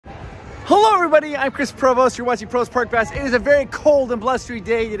Hello everybody, I'm Chris Provost. You're watching Provost Park Pass. It is a very cold and blustery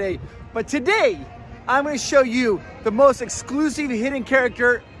day today, but today I'm going to show you the most exclusive hidden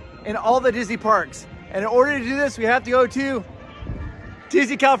character in all the Disney parks. And in order to do this, we have to go to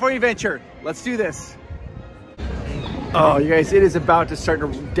Disney California Adventure. Let's do this. Oh, you guys, it is about to start to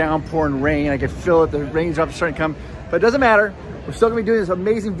downpour and rain. I can feel it. The raindrops are starting to come, but it doesn't matter. We're still going to be doing this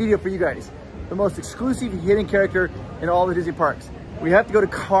amazing video for you guys. The most exclusive hidden character in all the Disney parks. We have to go to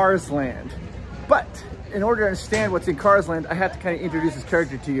Cars Land. But in order to understand what's in Cars Land, I have to kind of introduce this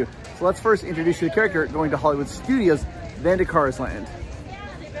character to you. So let's first introduce you to the character going to Hollywood Studios, then to Cars Land.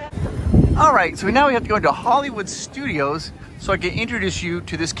 All right, so now we have to go into Hollywood Studios so I can introduce you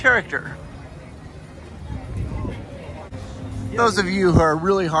to this character. Those of you who are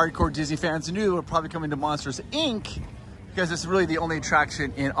really hardcore Disney fans knew are probably coming to Monsters, Inc. because it's really the only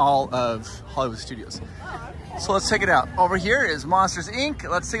attraction in all of Hollywood Studios. So let's check it out. Over here is Monsters, Inc.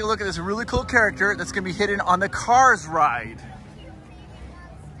 Let's take a look at this really cool character that's gonna be hidden on the Cars ride.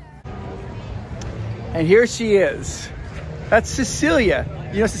 And here she is. That's Cecilia.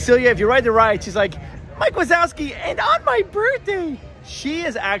 You know Cecilia, if you ride the ride, she's like, Mike Wazowski, and on my birthday. She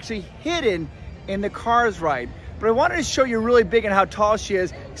is actually hidden in the Cars ride. But I wanted to show you really big and how tall she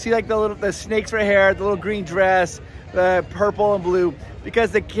is. See like the snakes for her hair, the little green dress, the purple and blue.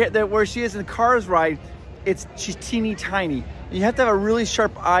 Because where she is in the Cars ride, she's teeny tiny. You have to have a really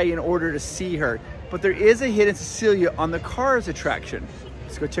sharp eye in order to see her. But there is a hidden Cecilia on the Cars attraction.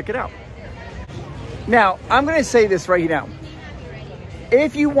 Let's go check it out. Now, I'm gonna say this right now.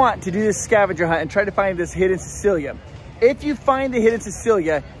 If you want to do this scavenger hunt and try to find this hidden Cecilia, if you find the hidden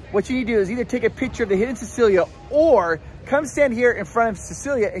Cecilia, what you need to do is either take a picture of the hidden Cecilia or come stand here in front of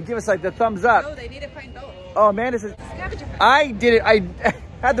Cecilia and give us like the thumbs up. No, they need to find both. Oh, Amanda says, I did it. I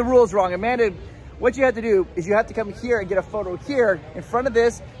had the rules wrong. Amanda, what you have to do is you have to come here and get a photo here in front of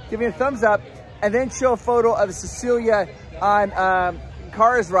this, give me a thumbs up, and then show a photo of Cecilia on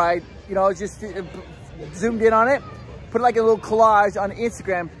Cars ride, you know, just zoomed in on it, put like a little collage on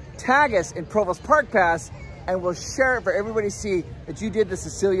Instagram, tag us in Provost Park Pass, and we'll share it for everybody to see that you did the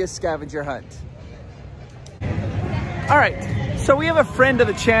Cecilia scavenger hunt. All right, so we have a friend of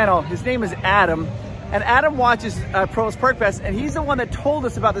the channel. His name is Adam, and Adam watches Provost Park Pass, and he's the one that told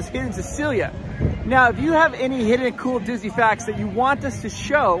us about this hidden Cecilia. Now, if you have any hidden cool Disney facts that you want us to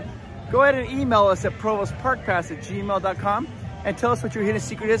show, go ahead and email us at provostparkpass@gmail.com and tell us what your hidden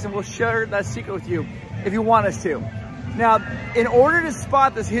secret is, and we'll share that secret with you if you want us to. Now, in order to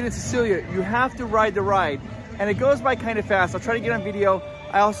spot this hidden Cecilia, you have to ride the ride, and it goes by kind of fast. I'll try to get on video.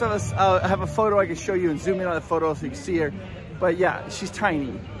 I also have a photo I can show you and zoom in on the photo so you can see her. But yeah, she's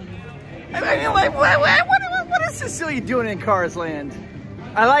tiny. I mean, what is Cecilia doing in Cars Land?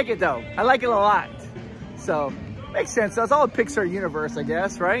 I like it though. I like it a lot. So, makes sense. That's all a Pixar universe, I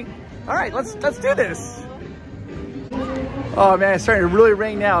guess, right? All right, let's do this. Oh man, it's starting to really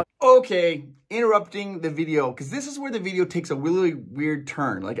rain now. Okay, interrupting the video, because this is where the video takes a really weird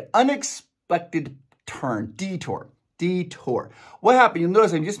turn, like an unexpected turn, detour. What happened? You'll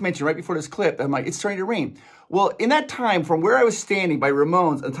notice I just mentioned right before this clip, I'm like, it's starting to rain. Well, in that time, from where I was standing by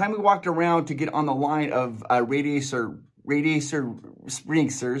Ramon's, the time we walked around to get on the line of radiator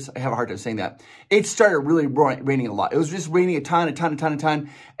sprinklers, I have a hard time saying that, it started really raining a lot. It was just raining a ton,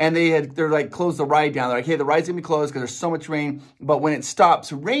 and they're like, closed the ride down. They're like, hey, the ride's gonna be closed because there's so much rain, but when it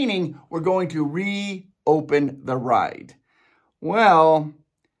stops raining, we're going to reopen the ride. Well,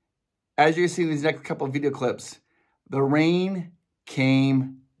 as you can see in these next couple of video clips, the rain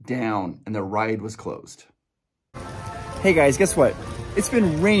came down and the ride was closed. Hey guys, guess what? It's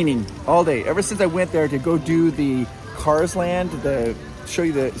been raining all day. Ever since I went there to go do the Cars Land, to show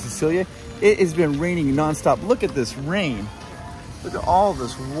you the Cecilia, it has been raining nonstop. Look at this rain. Look at all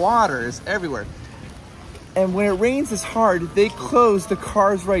this water is everywhere. And when it rains this hard, they close the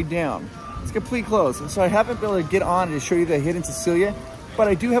Cars ride down. It's complete close. And so I haven't been able to get on to show you the hidden Cecilia, but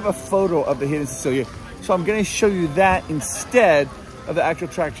I do have a photo of the hidden Cecilia. So I'm gonna show you that instead of the actual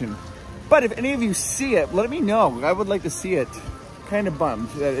attraction. But if any of you see it, let me know. I would like to see it. Kind of bummed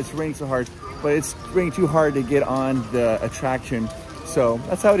that it's raining so hard, but it's raining too hard to get on the attraction. So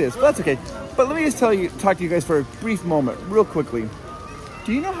that's how it is, but that's okay. But let me just talk to you guys for a brief moment, real quickly.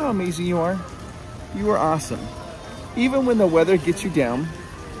 Do you know how amazing you are? You are awesome. Even when the weather gets you down,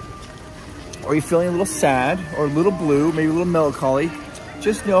 or you're feeling a little sad, or a little blue, maybe a little melancholy,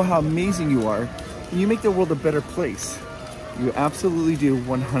 just know how amazing you are. And you make the world a better place. You absolutely do,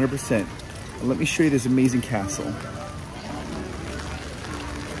 100%. And let me show you this amazing castle.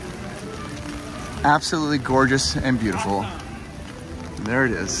 Absolutely gorgeous and beautiful. There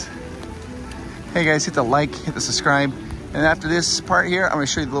it is. Hey guys, hit the like, hit the subscribe, And after this part here, I'm gonna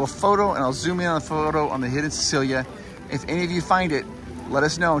show you the little photo, and I'll zoom in on the photo on the hidden Cecilia. If any of you find it, let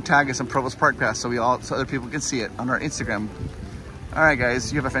us know, tag us on Provost Park Pass so so other people can see it on our Instagram. All right,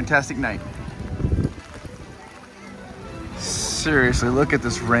 guys, you have a fantastic night. Seriously, look at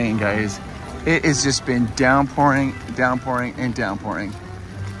this rain, guys. It has just been downpouring, downpouring, and downpouring.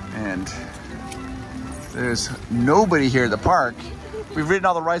 And there's nobody here at the park. We've ridden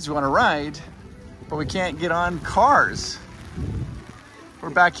all the rides we want to ride, but we can't get on cars. We're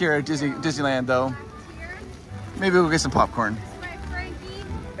back here at Disneyland, though. Maybe we'll get some popcorn.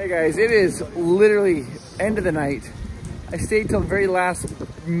 Hey guys, it is literally end of the night. I stayed till the very last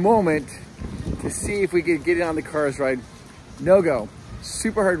moment to see if we could get in on the cars ride. No go.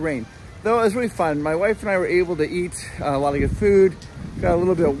 Super hard rain. Though it was really fun. My wife and I were able to eat a lot of good food. Got a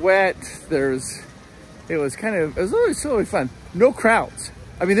little bit wet. It was really fun. No crowds.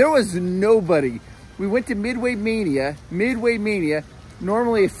 I mean, there was nobody. We went to Midway Mania.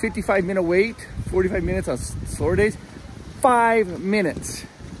 Normally a 55-minute wait, 45 minutes on slower days, 5 minutes.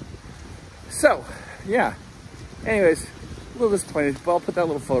 So, yeah. Anyways, a little disappointed, but I'll put that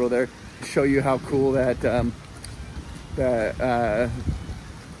little photo there to show you how cool that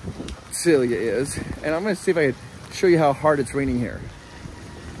Celia is. And I'm gonna see if I can show you how hard it's raining here.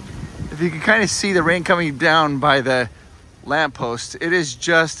 If you can kind of see the rain coming down by the lamppost, it is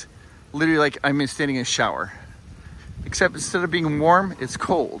just literally like I'm standing in a shower. Except instead of being warm, it's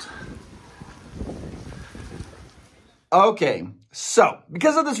cold. Okay, so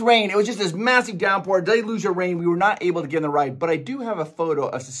because of this rain, it was just this massive downpour, deluge of rain. We were not able to get in the ride, but I do have a photo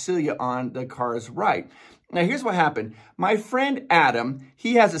of Cecilia on the car's ride. Now, here's what happened. My friend Adam,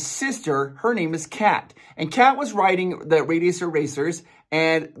 he has a sister. Her name is Kat. And Kat was riding the Radiator Racers,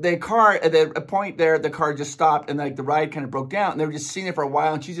 and the car, at a point there, the car just stopped, and like the ride kind of broke down, and they were just sitting there for a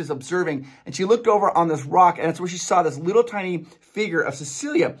while, and she's just observing, and she looked over on this rock, and that's where she saw this little tiny figure of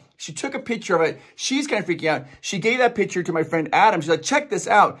Cecilia. She took a picture of it. She's kind of freaking out. She gave that picture to my friend Adam. She's like, check this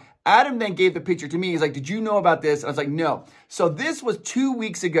out. Adam then gave the picture to me. He's like, did you know about this? And I was like, no. So this was 2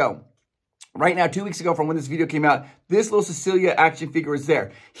 weeks ago. Right now, 2 weeks ago from when this video came out, this little Cecilia action figure is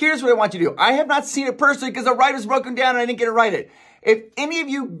there. Here's what I want you to do. I have not seen it personally because the ride was broken down and I didn't get to ride it. If any of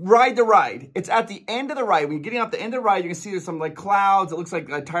you ride the ride, it's at the end of the ride. When you're getting off the end of the ride, you can see there's some like clouds. It looks like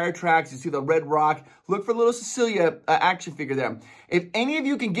tire tracks. You see the red rock. Look for little Cecilia action figure there. If any of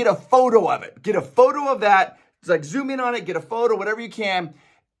you can get a photo of it, get a photo of that. It's like zoom in on it, get a photo, whatever you can.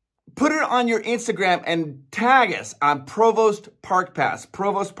 Put it on your Instagram and tag us on Provost Park Pass.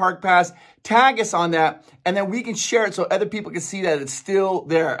 Provost Park Pass. Tag us on that, and then we can share it so other people can see that it's still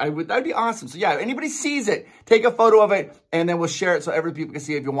there. That'd be awesome. So yeah, if anybody sees it, take a photo of it, and then we'll share it so other people can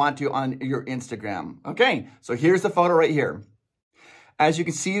see it if you want to on your Instagram. Okay, so here's the photo right here. As you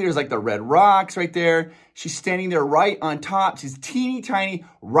can see, there's like the red rocks right there. She's standing there right on top. She's teeny tiny,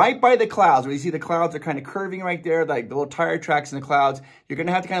 right by the clouds. Where you see the clouds are kind of curving right there, like the little tire tracks in the clouds. You're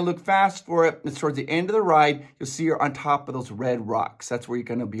gonna have to kind of look fast for it. It's towards the end of the ride. You'll see her on top of those red rocks. That's where you're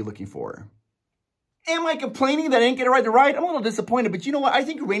gonna be looking for her. Am I complaining that I didn't get to ride the ride? I'm a little disappointed, but you know what? I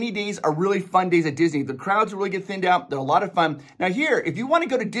think rainy days are really fun days at Disney. The crowds really get thinned out. They're a lot of fun. Now here, if you want to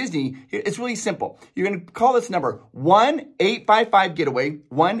go to Disney, it's really simple. You're going to call this number, 1-855-GETAWAY,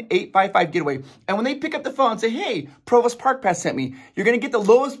 1-855-GETAWAY. And when they pick up the phone and say, hey, Provost Park Pass sent me, you're going to get the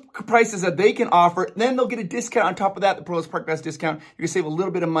lowest prices that they can offer. Then they'll get a discount on top of that, the Provost Park Pass discount. You're going to save a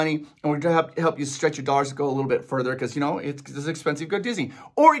little bit of money, and we're going to help you stretch your dollars to go a little bit further because, you know, it's expensive to go to Disney.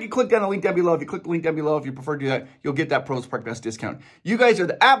 Or you can click down the link down below. If you click the link down below, if you prefer to do that, you'll get that Provost Park Pass discount. You guys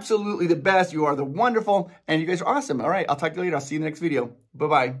are absolutely the best. You are the wonderful, and you guys are awesome. All right, I'll talk to you later. I'll see you in the next video.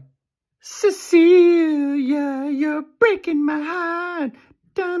 Bye-bye. Cecilia, you're breaking my heart.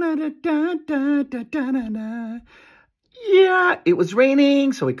 Da-na-da-da-da-da-da-da-da. Yeah, it was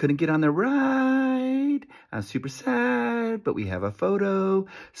raining, so we couldn't get on the ride. I'm super sad, but we have a photo.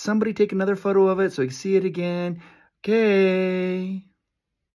 Somebody take another photo of it so we can see it again. Okay.